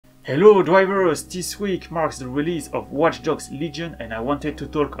Hello drivers, this week marks the release of Watch Dogs Legion and I wanted to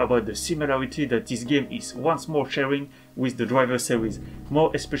talk about the similarity that this game is once more sharing with the Driver series,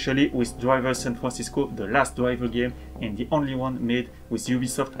 more especially with Driver San Francisco, the last Driver game and the only one made with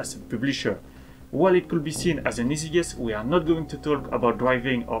Ubisoft as a publisher. While it could be seen as an easy guess, we are not going to talk about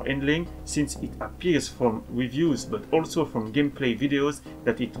driving or handling, since it appears from reviews but also from gameplay videos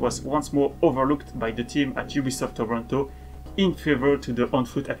that it was once more overlooked by the team at Ubisoft Toronto in favor to the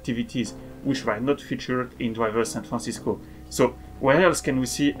on-foot activities, which were not featured in Driver San Francisco. So where else can we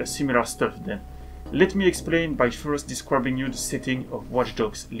see a similar stuff then? Let me explain by first describing you the setting of Watch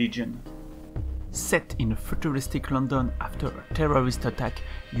Dogs Legion. Set in a futuristic London after a terrorist attack,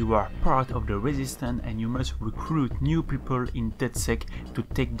 you are part of the resistance and you must recruit new people in DedSec to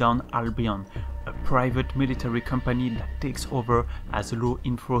take down Albion, a private military company that takes over as law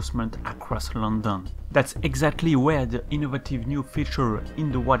enforcement across London. That's exactly where the innovative new feature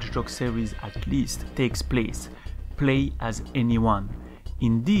in the Watch Dogs series at least takes place: play as anyone.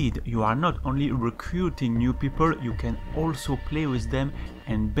 Indeed, you are not only recruiting new people, you can also play with them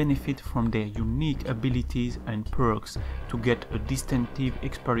and benefit from their unique abilities and perks to get a distinctive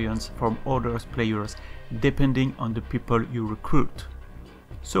experience from other players depending on the people you recruit.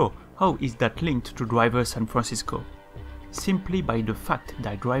 So, how is that linked to Driver San Francisco? Simply by the fact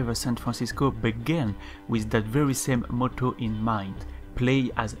that Driver San Francisco began with that very same motto in mind: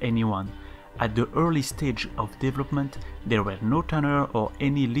 play as anyone. At the early stage of development, there were no tanner or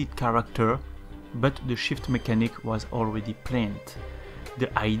any lead character, but the shift mechanic was already planned.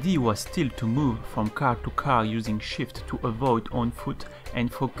 The idea was still to move from car to car using shift to avoid on foot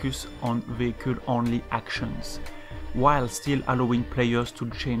and focus on vehicle-only actions, while still allowing players to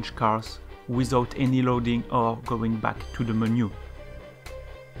change cars without any loading or going back to the menu.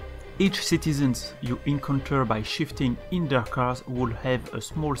 Each citizen you encounter by shifting in their cars will have a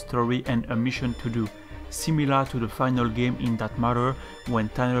small story and a mission to do, similar to the final game in that matter, when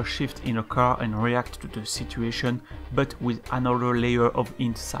Tanner shifts in a car and reacts to the situation, but with another layer of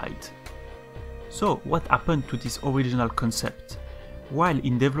insight. So what happened to this original concept? While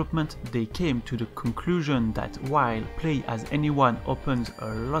in development, they came to the conclusion that while play as anyone opens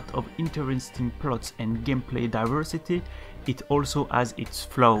a lot of interesting plots and gameplay diversity, it also has its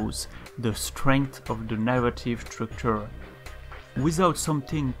flaws, the strength of the narrative structure. Without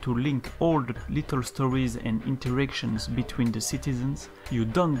something to link all the little stories and interactions between the citizens, you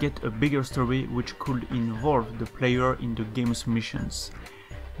don't get a bigger story which could involve the player in the game's missions.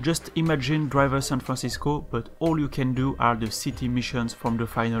 Just imagine Driver San Francisco, but all you can do are the city missions from the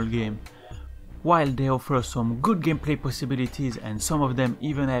final game. While they offer some good gameplay possibilities and some of them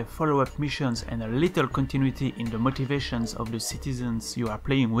even have follow-up missions and a little continuity in the motivations of the citizens you are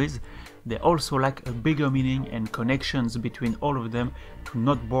playing with, they also lack a bigger meaning and connections between all of them to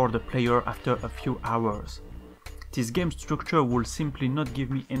not bore the player after a few hours. This game structure will simply not give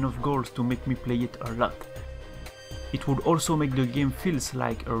me enough goals to make me play it a lot. It would also make the game feels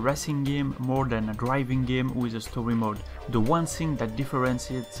like a racing game more than a driving game with a story mode, the one thing that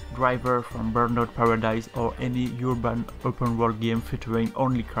differentiates Driver from Burnout Paradise or any urban open world game featuring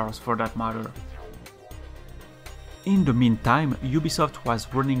only cars for that matter. In the meantime, Ubisoft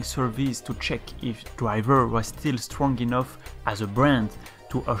was running surveys to check if Driver was still strong enough as a brand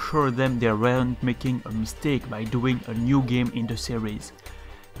to assure them they weren't making a mistake by doing a new game in the series.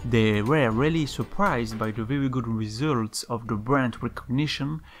 They were really surprised by the very good results of the brand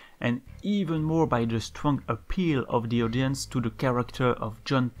recognition and even more by the strong appeal of the audience to the character of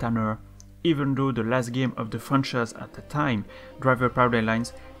John Tanner, even though the last game of the franchise at the time, Driver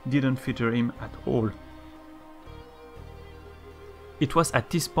Paradise, didn't feature him at all. It was at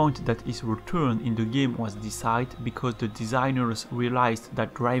this point that his return in the game was decided because the designers realized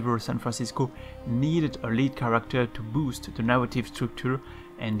that Driver San Francisco needed a lead character to boost the narrative structure,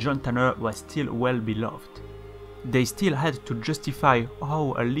 and John Tanner was still well beloved. They still had to justify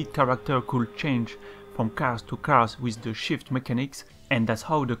how a lead character could change from cars to cars with the shift mechanics, and that's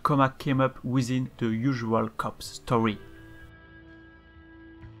how the coma came up within the usual cops story.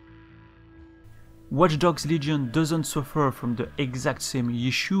 Watch Dogs Legion doesn't suffer from the exact same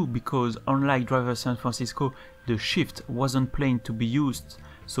issue because unlike Driver San Francisco, the shift wasn't planned to be used,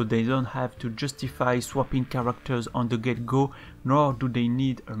 so they don't have to justify swapping characters on the get-go, nor do they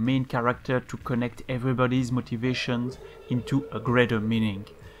need a main character to connect everybody's motivations into a greater meaning.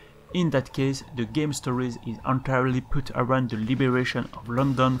 In that case, the game story is entirely put around the liberation of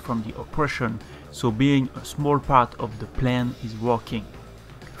London from the oppression, so being a small part of the plan is working.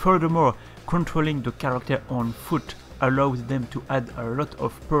 Furthermore, controlling the character on foot allows them to add a lot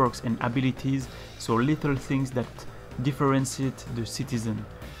of perks and abilities, so little things that differentiate the citizen.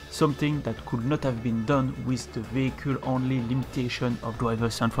 something that could not have been done with the vehicle-only limitation of Driver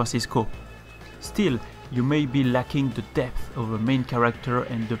San Francisco. Still, you may be lacking the depth of a main character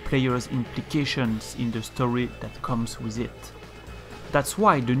and the player's implications in the story that comes with it. That's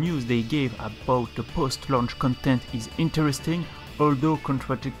why the news they gave about the post-launch content is interesting, although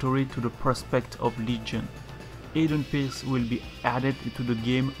contradictory to the prospect of Legion. Aiden Pierce will be added to the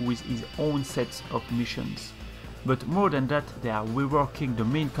game with his own sets of missions. But more than that, they are reworking the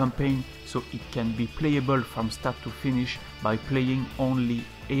main campaign so it can be playable from start to finish by playing only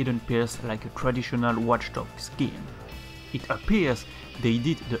Aiden Pierce like a traditional Watch Dogs game. It appears they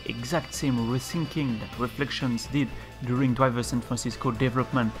did the exact same rethinking that Reflections did during Driver San Francisco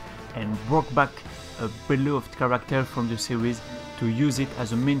development and brought back a beloved character from the series to use it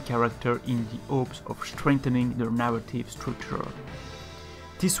as a main character in the hopes of strengthening the narrative structure.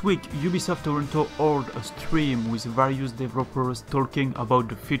 This week, Ubisoft Toronto held a stream with various developers talking about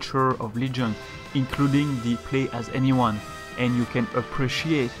the future of Legion, including the play as anyone, and you can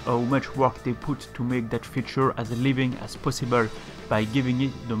appreciate how much work they put to make that feature as living as possible by giving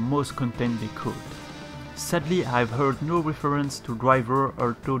it the most content they could. Sadly, I've heard no reference to Driver,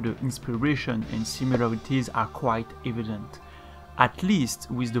 although the inspiration and similarities are quite evident. At least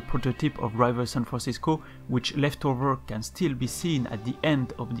with the prototype of Driver San Francisco, which leftover can still be seen at the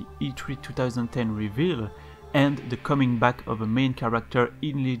end of the E3 2010 reveal, and the coming back of a main character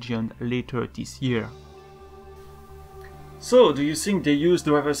in Legion later this year. So, do you think they used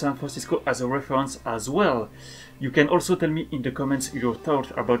Driver San Francisco as a reference as well? You can also tell me in the comments your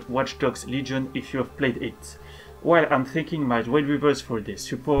thoughts about Watch Dogs Legion if you have played it. While I'm thanking my Railweavers for their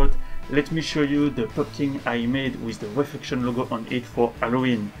support, let me show you the pumpkin I made with the Reflection logo on it for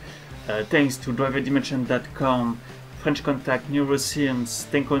Halloween. Thanks to driverdimension.com, French Contact, Neuroscience,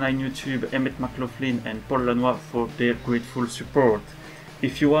 Tenko9 YouTube, Emmett McLaughlin and Paul Lanois for their grateful support.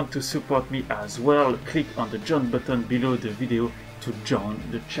 If you want to support me as well, click on the join button below the video to join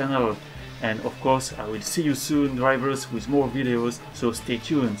the channel. And of course, I will see you soon, drivers, with more videos, so stay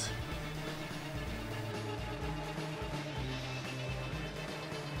tuned.